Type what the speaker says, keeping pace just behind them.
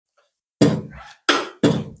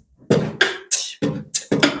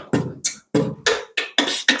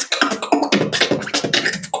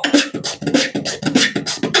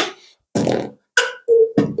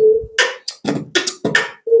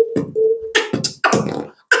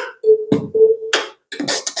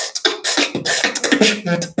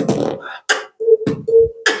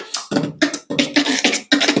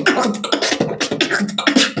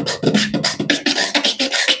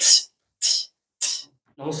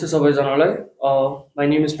Namaste Sabaijanalai. My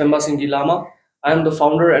name is Pemba Singh Lama. I am the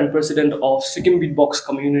founder and president of Sikkim Beatbox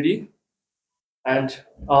community. And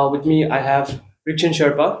with me, I have Rikshin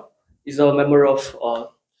Sherpa. He's a member of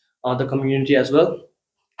the community as well.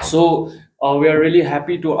 So we are really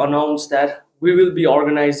happy to announce that we will be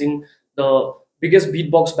organizing the biggest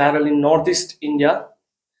beatbox battle in Northeast India.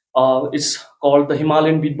 It's called the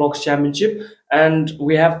Himalayan Beatbox Championship, and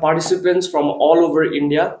we have participants from all over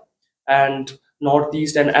India and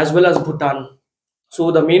Northeast, and as well as Bhutan. So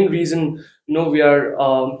the main reason we are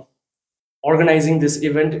organizing this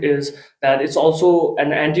event is that it's also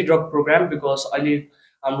an anti-drug program because अहिले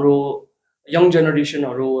हाम्रो young generation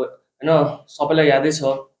होइन सबैलाई यादै छ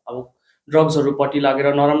अब ड्रग्सहरूपट्टि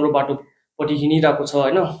लागेर नराम्रो बाटोपट्टि हिँडिरहेको छ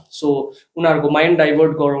होइन सो उनीहरूको माइन्ड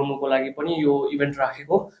डाइभर्ट गराउनुको लागि पनि यो इभेन्ट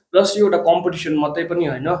राखेको प्लस यो एउटा कम्पिटिसन मात्रै पनि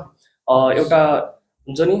होइन एउटा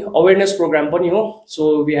हुन्छ नि अवेरनेस प्रोग्राम पनि हो so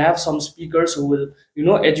we have some speakers who will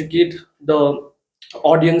educate the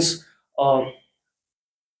audience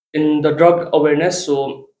in the drug awareness. So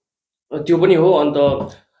त्यो पनि हो अन्त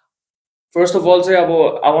फर्स्ट अफ अल चाहिँ अब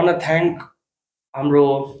आई वान्ट टु थ्याङ्क हाम्रो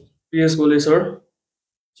पिएस गोले सर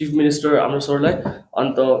चिफ मिनिस्टर हाम्रो सरलाई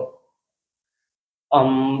अन्त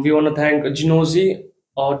we want to thank जिनोजी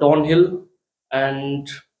done hill and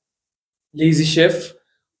lazy chef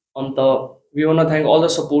अन्त we want to thank all the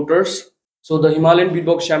supporters. So the Himalayan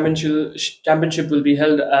Beatbox Championship will be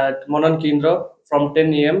held at Manan Kendra from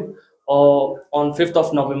 10 a.m. On 5th of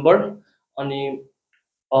November.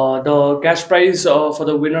 The cash prize for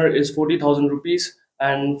the winner is 40,000 rupees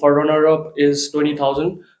and for runner-up is 20,000.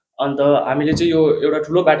 And हामीले चाहिँ यो एउटा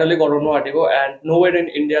ठुलो ब्याटलै गराउनु आँटेको and nowhere in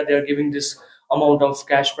India they are giving this amount of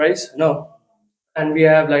cash prize, and we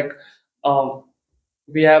have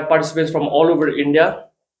we have participants from all over India.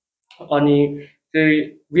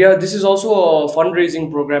 This is also a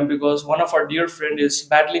fundraising program because one of our dear friend is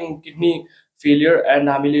battling kidney failure and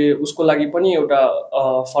हामीले उसको लागि पनि एउटा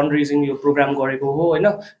fund यो programme गरेको हो होइन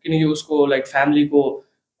किनकि उसको लाइक फ्यामिलीको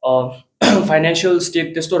फाइनेन्शियल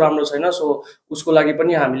स्टेट त्यस्तो राम्रो छैन सो उसको लागि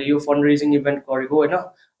पनि हामीले यो फन्ड इभेन्ट गरेको होइन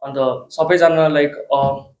अन्त सबैजना लाइक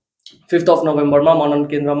 5th of November मनन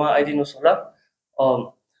केन्द्रमा आइदिनुहोस् होला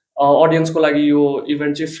अडियन्सको लागि यो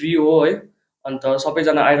इभेन्ट चाहिँ फ्री हो है अन्त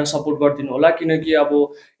सबैजना आएर सपोर्ट गरिदिनु होला किनकि अब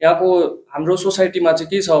यहाँको हाम्रो सोसाइटीमा चाहिँ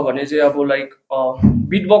के छ भने चाहिँ अब लाइक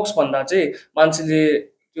बिटबक्स भन्दा चाहिँ मान्छेले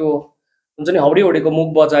त्यो हुन्छ नि हौडी हौडीको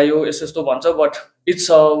मुख बजायो यस्तो भन्छ but it's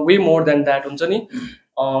way more than that हुन्छ नि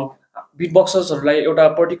बिटबक्सर्सहरूलाई एउटा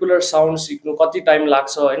पर्टिकुलर साउन्ड सिक्नु कति टाइम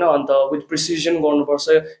लाग्छ होइन अन्त विथ प्रिसिजन गर्नुपर्छ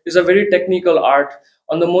it's a very technical art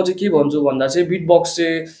अन्त म चाहिँ के भन्छु भन्दा चाहिँ बिटबक्स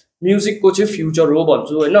चाहिँ म्युजिकको चाहिँ फ्युचर हो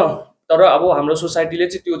भन्छु होइन तर अब हाम्रो सोसाइटीले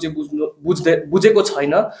चाहिँ त्यो चाहिँ बुझेको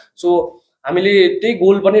छैन सो हामीले त्यही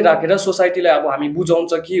गोल पनि राखेर सोसाइटीलाई अब हामी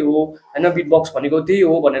बुझाउँछ के हो होइन बिटबक्स भनेको त्यही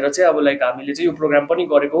हो भनेर चाहिँ अब लाइक हामीले चाहिँ यो प्रोग्राम पनि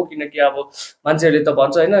गरेको हो किनकि अब मान्छेहरूले त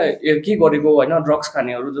भन्छ होइन के गरेको होइन ड्रग्स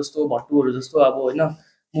खानेहरू जस्तो भट्टुहरू जस्तो अब होइन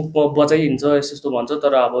मुखमा बजाइहिन्छ यस्तो भन्छ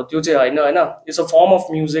तर अब त्यो चाहिँ होइन it's a form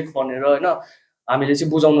of music भनेर होइन हामीले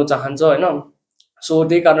चाहिँ बुझाउन चाहन्छ होइन सो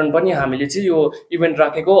त्यही कारण पनि हामीले चाहिँ यो इभेन्ट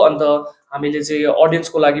राखेको अन्त हामीले चाहिँ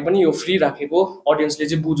अडियन्सको लागि पनि यो फ्री राखेको अडियन्सले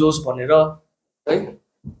चाहिँ बुझोस् भनेर है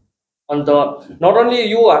अन्त नट ओन्ली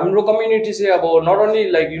यो हाम्रो कम्युनिटी चाहिँ अब not only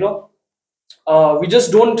like we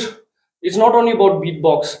just don't it's not only about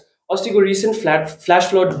बिटबक्स अस्तिको रिसेन्ट फ्ल्यास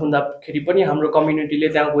फ्लड हुँदाखेरि पनि हाम्रो कम्युनिटीले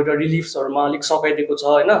त्यहाँ गएर रिलिफ्सहरूमा अलिक सघाइदिएको छ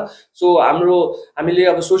होइन सो हामीले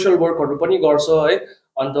अब सोसियल वर्कहरू पनि गर्छ है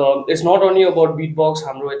अन्त इट्स नट ओन्ली अबाउट बिटबक्स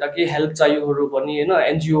हाम्रो यता के हेल्प चाहियोहरू पनि होइन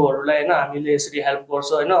एनजिओहरूलाई होइन हामीले यसरी हेल्प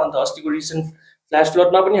गर्छ होइन अन्त अस्तिको रिसेन्ट फ्ल्यास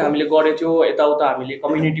फ्लडमा पनि हामीले गरेको थियो यताउता हामीले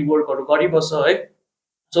कम्युनिटी वर्कहरू गरिबस्छ है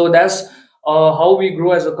so that's how we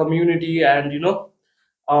grow as a community and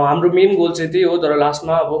हाम्रो मेन गोल चाहिँ त्यही हो तर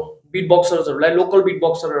लास्टमा अब बिटबक्सर्सहरूलाई लोकल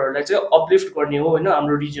बिटबक्सरहरूलाई चाहिँ अपलिफ्ट गर्ने हो होइन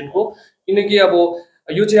हाम्रो रिजनको किनकि अब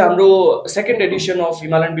यो चाहिँ हाम्रो second Edison of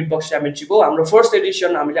Himalayan बिटबक्स championship हो हाम्रो फर्स्ट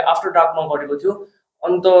एडिसन हामीले आफ्टर डार्कमा गरेको थियो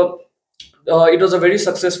अन्त it was a very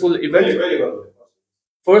successful event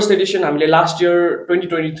first Edison हामीले लास्ट इयर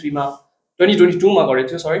 2022मा गरेको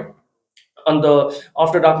थियो सरी अन्त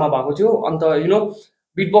आफ्टर डार्कमा भएको थियो अन्त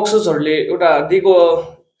बिटबक्सर्सहरूले एउटा दिएको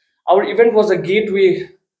our event was a gateway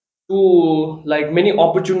to like many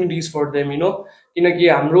opportunities for them किनकि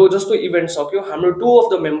हाम्रो जस्तो इभेन्ट सक्यो हाम्रो 2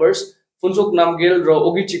 अफ द मेम्बर्स फुन्सोक नामगेल र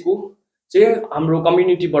ओगिचिकु चाहिँ हाम्रो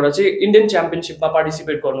कम्युनिटीबाट चाहिँ इन्डियन च्याम्पियनसिपमा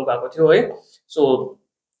पार्टिसिपेट गर्नु गएको थियो है सो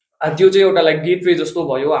त्यो चाहिँ एउटा लाइक गेटवे जस्तो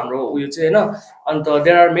भयो हाम्रो उयो चाहिँ होइन अन्त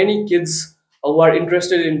there are many kids who are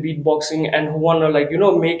interested in beet boxing and who want like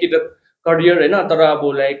make it a career होइन तर अब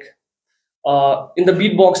like in the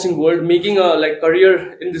beatboxing world, making a like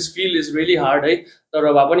career in this field is really hard, है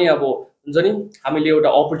तर भए पनि अब हुन्छ नि हामीले एउटा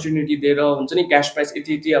अपर्च्युनिटी दिएर हुन्छ नि क्यास प्राइज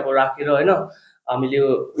यति यति अब राखेर होइन हामीले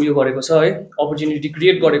उयो गरेको छ है अपर्च्युनिटी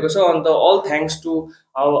क्रिएट गरेको छ अन्त all thanks to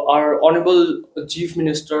our honourable chief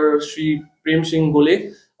minister Shri Prem Singh गोले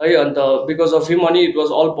है अन्त बिकज अफ हिम अनि इट वाज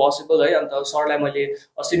अल पोसिबल है अन्त सरलाई मैले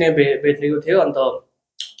अस्ति नै भेटेको थिएँ अन्त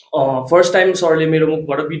फर्स्ट टाइम सरले मेरो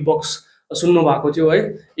मुखबाट बिट बक्स सुन्नु भएको थियो है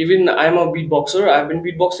even I am a bit boxer I have been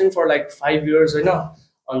beet boxing for like 5 years होइन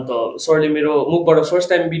अन्त सरले मेरो मुखबाट फर्स्ट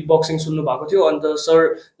टाइम बिट बक्सिङ सुन्नु भएको थियो अन्त sir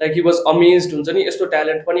like he was amazed हुन्छ नि यस्तो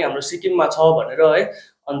ट्यालेन्ट पनि हाम्रो सिक्किममा छ भनेर है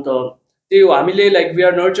अन्त त्यही हो हामीले like we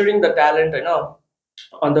are nurturing the talent होइन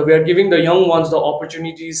अन्त we are giving the young once the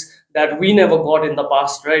opportunities that we never got in the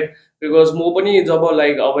past right because म पनि जब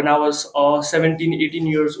like when I was 17-18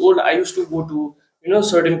 years old I use to go to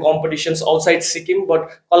certain competitions outside Sikkim but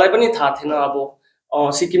कसलाई पनि थाहा थिएन अब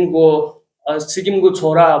सिक्किमको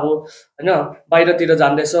छोरा अब होइन बाहिरतिर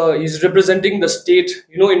जाँदैछ is representing the state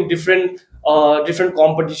in different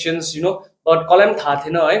competitions but कसलाई पनि थाहा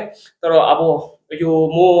थिएन है तर अब यो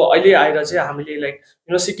म अहिले आएर चाहिँ हामीले लाइक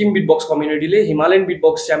सिक्किम बिटबक्स कम्युनिटीले हिमालयन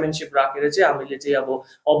बिटबक्स च्याम्पियनसिप राखेर चाहिँ हामीले चाहिँ अब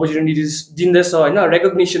अपर्च्युनिटिज दिँदैछ होइन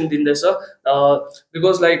रेकग्निसन दिँदैछ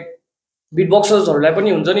बिकज लाइक बिटबक्सर्सहरूलाई पनि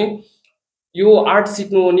हुन्छ नि यो आर्ट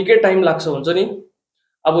सिक्नु निकै टाइम लाग्छ हुन्छ नि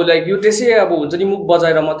अब लाइक यो त्यसै अब हुन्छ नि मुख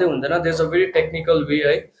बजाएर मात्रै हुँदैन there is a very technical way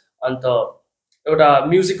है अन्त एउटा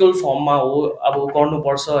म्युजिकल फर्ममा हो अब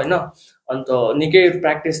गर्नुपर्छ होइन अन्त निकै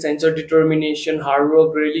प्र्याक्टिस चाहिन्छ डिटर्मिनेसन हार्डवर्क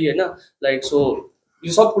रियली होइन लाइक सो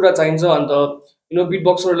यो सब कुरा चाहिन्छ अन्त बिट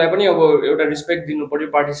बक्सरहरूलाई पनि अब एउटा रिस्पेक्ट दिनु पर्यो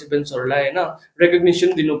पार्टिसिपेन्ट्सहरूलाई होइन रेकग्निसन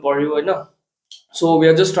दिनु पर्यो होइन so we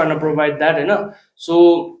are just ट्राइन to provide that होइन सो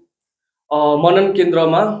मनन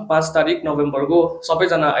केन्द्रमा 5 तारिक नोभेम्बरको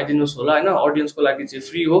सबैजना आइदिनुहोस् होला होइन अडियन्सको लागि चाहिँ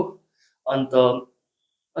फ्री हो अन्त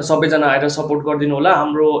सबैजना आएर सपोर्ट गरिदिनु होला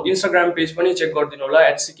हाम्रो इन्स्टाग्राम पेज पनि चेक गरिदिनु होला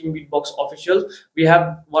at Sikkim बिटबक्स official we have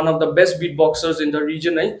one of the best beet boxers in the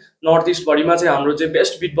reason है नर्थ इस्टभरिमा चाहिँ हाम्रो चाहिँ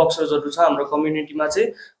बेस्ट बिट बक्सर्सहरू छ हाम्रो कम्युनिटीमा चाहिँ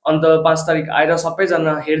अन्त 5 तारिक आएर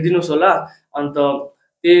सबैजना हेरिदिनुहोस् होला अन्त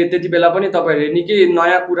त्यति बेला पनि तपाईँहरूले निकै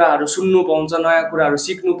नयाँ कुराहरू सुन्नु पाउँछ नयाँ कुराहरू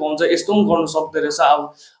सिक्नु पाउँछ यस्तो पनि गर्नु सक्दो रहेछ अब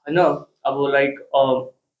होइन अब लाइक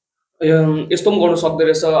यस्तो पनि गर्नु सक्दो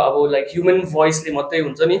रहेछ अब लाइक ह्युमन भोइसले मात्रै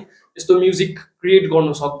हुन्छ नि यस्तो म्युजिक क्रिएट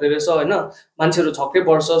गर्नु सक्दो रहेछ होइन मान्छेहरू छक्कै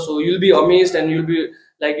पर्छ so you'll be amazed and you'll be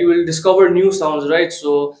like you will discover new sounds right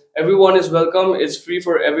so every one is welcome is free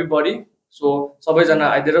for everybody so सबैजना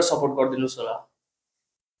आइदिएर सपोर्ट गरिदिनुहोस् होला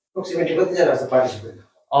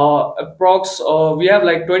approx we have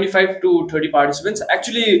like 25 to 30 participants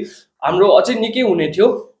actually हाम्रो अझै निकै हुने थियो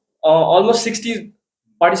almost 60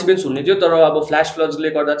 participants हुने थियो तर अब फ्ल्यास फ्लड्सले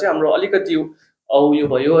गर्दा चाहिँ हाम्रो अलिकति उयो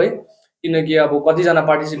भयो है किनकि अब कतिजना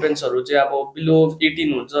पार्टिसिपेन्ट्सहरू चाहिँ अब बिलो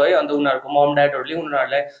 18 हुन्छ है अन्त उनीहरूको मम ड्याडहरूले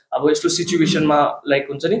उनीहरूलाई अब यस्तो सिचुएसनमा लाइक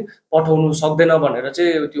हुन्छ नि पठाउनु सक्दैन भनेर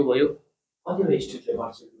चाहिँ त्यो भयो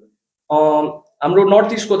हाम्रो नर्थ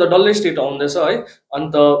इस्टको त डल्लै स्टेट आउँदैछ है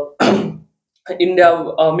अन्त इन्डिया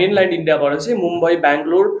मेनल्यान्ड इन्डियाबाट चाहिँ मुम्बई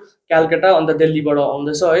बेङ्गलोर क्यालकाटा अन्त दिल्लीबाट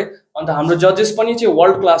आउँदैछ है अन्त हाम्रो जजेस पनि चाहिँ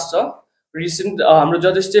वर्ल्ड क्लास छ रिसेन्ट हाम्रो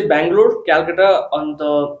जजेस चाहिँ बेङ्गलोर क्यालकाटा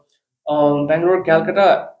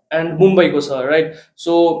एन्ड मुम्बईको छ right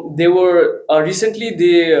so they were recently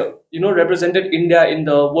they represented India in the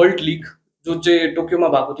world league जो चाहिँ टोकियोमा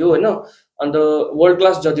भएको थियो होइन अन्त वर्ल्ड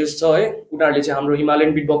क्लास जजेस छ है उनीहरूले चाहिँ हाम्रो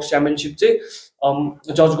हिमालयन बिटबक्स च्याम्पियनसिप चाहिँ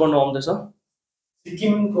जज गर्न आउँदैछ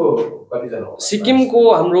सिक्किमको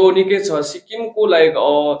हाम्रो निकै छ सिक्किमको लाइक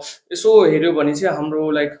यसो हेऱ्यो भने चाहिँ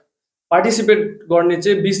हाम्रो लाइक पार्टिसिपेट गर्ने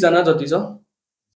चाहिँ 20 जना जति छ